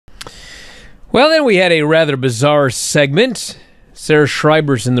Well, then we had a rather bizarre segment. Sarah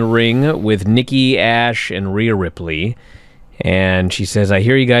Schreiber's in the ring with Nikki, A.S.H, and Rhea Ripley. And she says, I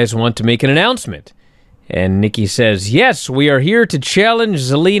hear you guys want to make an announcement. And Nikki says, yes, we are here to challenge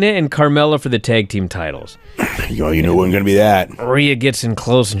Zelina and Carmella for the tag team titles. You know it wasn't going to be that. Rhea gets in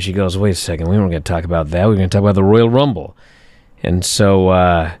close and she goes, wait a second, we weren't going to talk about that. We're going to talk about the Royal Rumble. And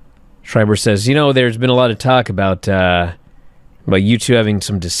so Schreiber says, you know, there's been a lot of talk about you two having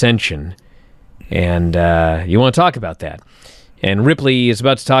some dissension. And you want to talk about that. And Ripley is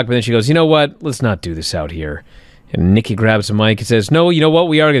about to talk, but then she goes, you know what? Let's not do this out here. And Nikki grabs a mic and says, no, you know what?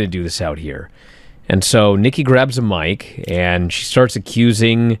 We are going to do this out here. And so Nikki grabs a mic and she starts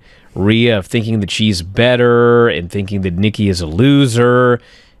accusing Rhea of thinking that she's better and thinking that Nikki is a loser.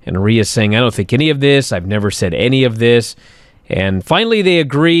 And Rhea's saying, I don't think any of this. I've never said any of this. And finally they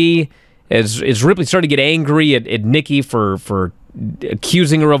agree as Ripley started to get angry at Nikki for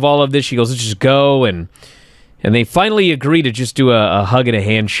accusing her of all of this. She goes, let's just go. And they finally agree to just do a hug and a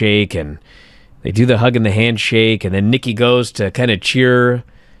handshake. And they do the hug and the handshake. And then Nikki goes to kind of cheer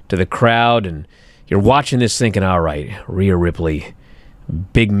to the crowd. And you're watching this thinking, all right, Rhea Ripley,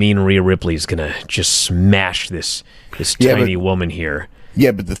 big mean Rhea Ripley is going to just smash this tiny woman here.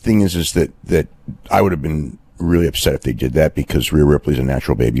 Yeah, but the thing is that I would have been really upset if they did that because Rhea Ripley's a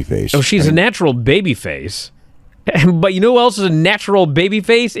natural babyface. Oh, she's a natural babyface. But you know who else is a natural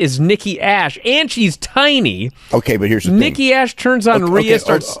babyface? Is Nikki A.S.H, and she's tiny. Okay, but here's the thing. Nikki A.S.H turns on Rhea,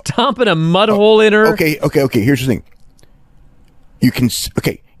 starts stomping a mud hole in her. Okay. Here's the thing.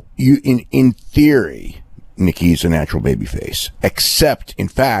 In theory, Nikki's a natural babyface, except in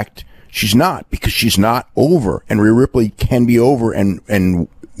fact she's not, because she's not over, and Rhea Ripley can be over and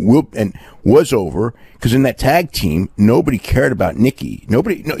was over, because in that tag team nobody cared about Nikki.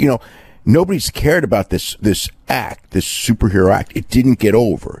 Nobody's cared about this act, this superhero act. It didn't get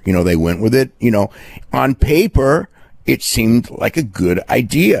over. They went with it. On paper, it seemed like a good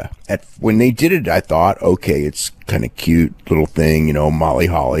idea. When they did it, I thought, okay, it's kind of cute little thing, Molly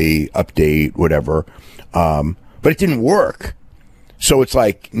Holly update, whatever. But it didn't work. So it's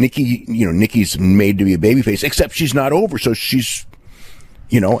like Nikki's made to be a babyface, except she's not over. So she's,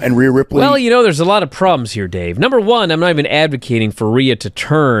 and Rhea Ripley. Well, there's a lot of problems here, Dave. Number one, I'm not even advocating for Rhea to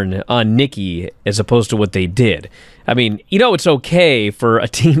turn on Nikki as opposed to what they did. I mean, it's okay for a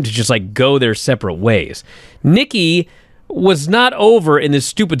team to just go their separate ways. Nikki was not over in this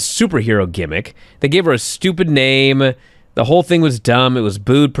stupid superhero gimmick. They gave her a stupid name. The whole thing was dumb. It was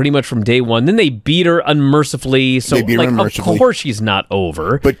booed pretty much from day one. Then they beat her unmercifully. So, of course she's not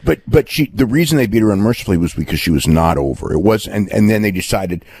over. But the reason they beat her unmercifully was because she was not over. It was, and then they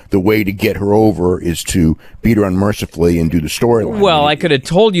decided the way to get her over is to beat her unmercifully and do the storyline. Well, I could have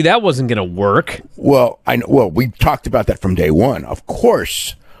told you that wasn't going to work. Well, I know. Well, we talked about that from day one. Of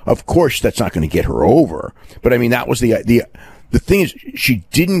course, that's not going to get her over. But I mean, that was the thing is she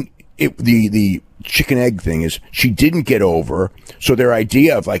didn't. The chicken egg thing is she didn't get over. So their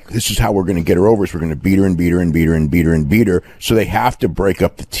idea of this is how we're going to get her over is we're going to beat her and beat her and beat her and beat her and beat her. So they have to break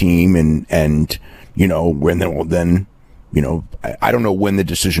up the team and when then I don't know when the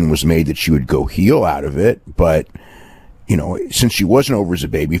decision was made that she would go heel out of it, but since she wasn't over as a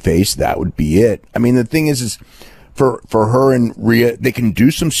babyface, that would be it. I mean, the thing is for her and Rhea, they can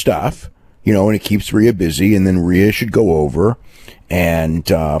do some stuff, and it keeps Rhea busy, and then Rhea should go over. And,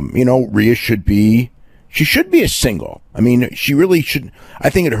 Rhea should be a single. I mean, she really should. I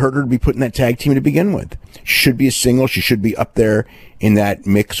think it hurt her to be put in that tag team to begin with. She should be a single. She should be up there in that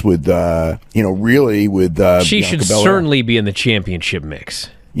mix with, really with, she should certainly be in the championship mix.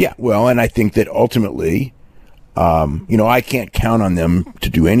 Yeah. Well, and I think that ultimately, I can't count on them to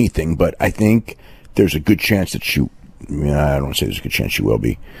do anything, but I think there's a good chance that I don't want to say there's a good chance she will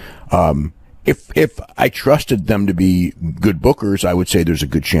be. If I trusted them to be good bookers, I would say there's a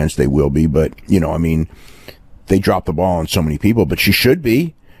good chance they will be. But, they dropped the ball on so many people. But she should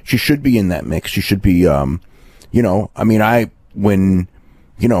be. She should be in that mix. She should be, I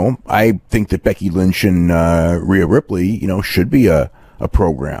think that Becky Lynch and Rhea Ripley, should be a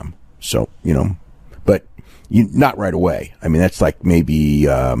program. So, but not right away. I mean, that's maybe,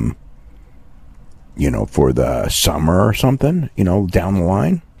 for the summer or something, down the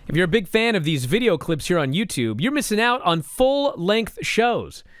line. If you're a big fan of these video clips here on YouTube, you're missing out on full-length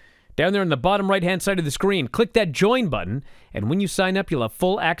shows. Down there on the bottom right-hand side of the screen, click that join button, and when you sign up, you'll have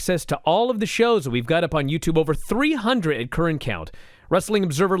full access to all of the shows that we've got up on YouTube, over 300 at current count. Wrestling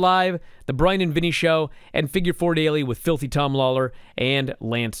Observer Live, The Bryan and Vinny Show, and Figure 4 Daily with Filthy Tom Lawler and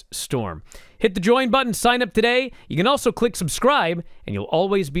Lance Storm. Hit the join button, sign up today. You can also click subscribe, and you'll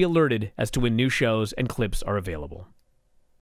always be alerted as to when new shows and clips are available.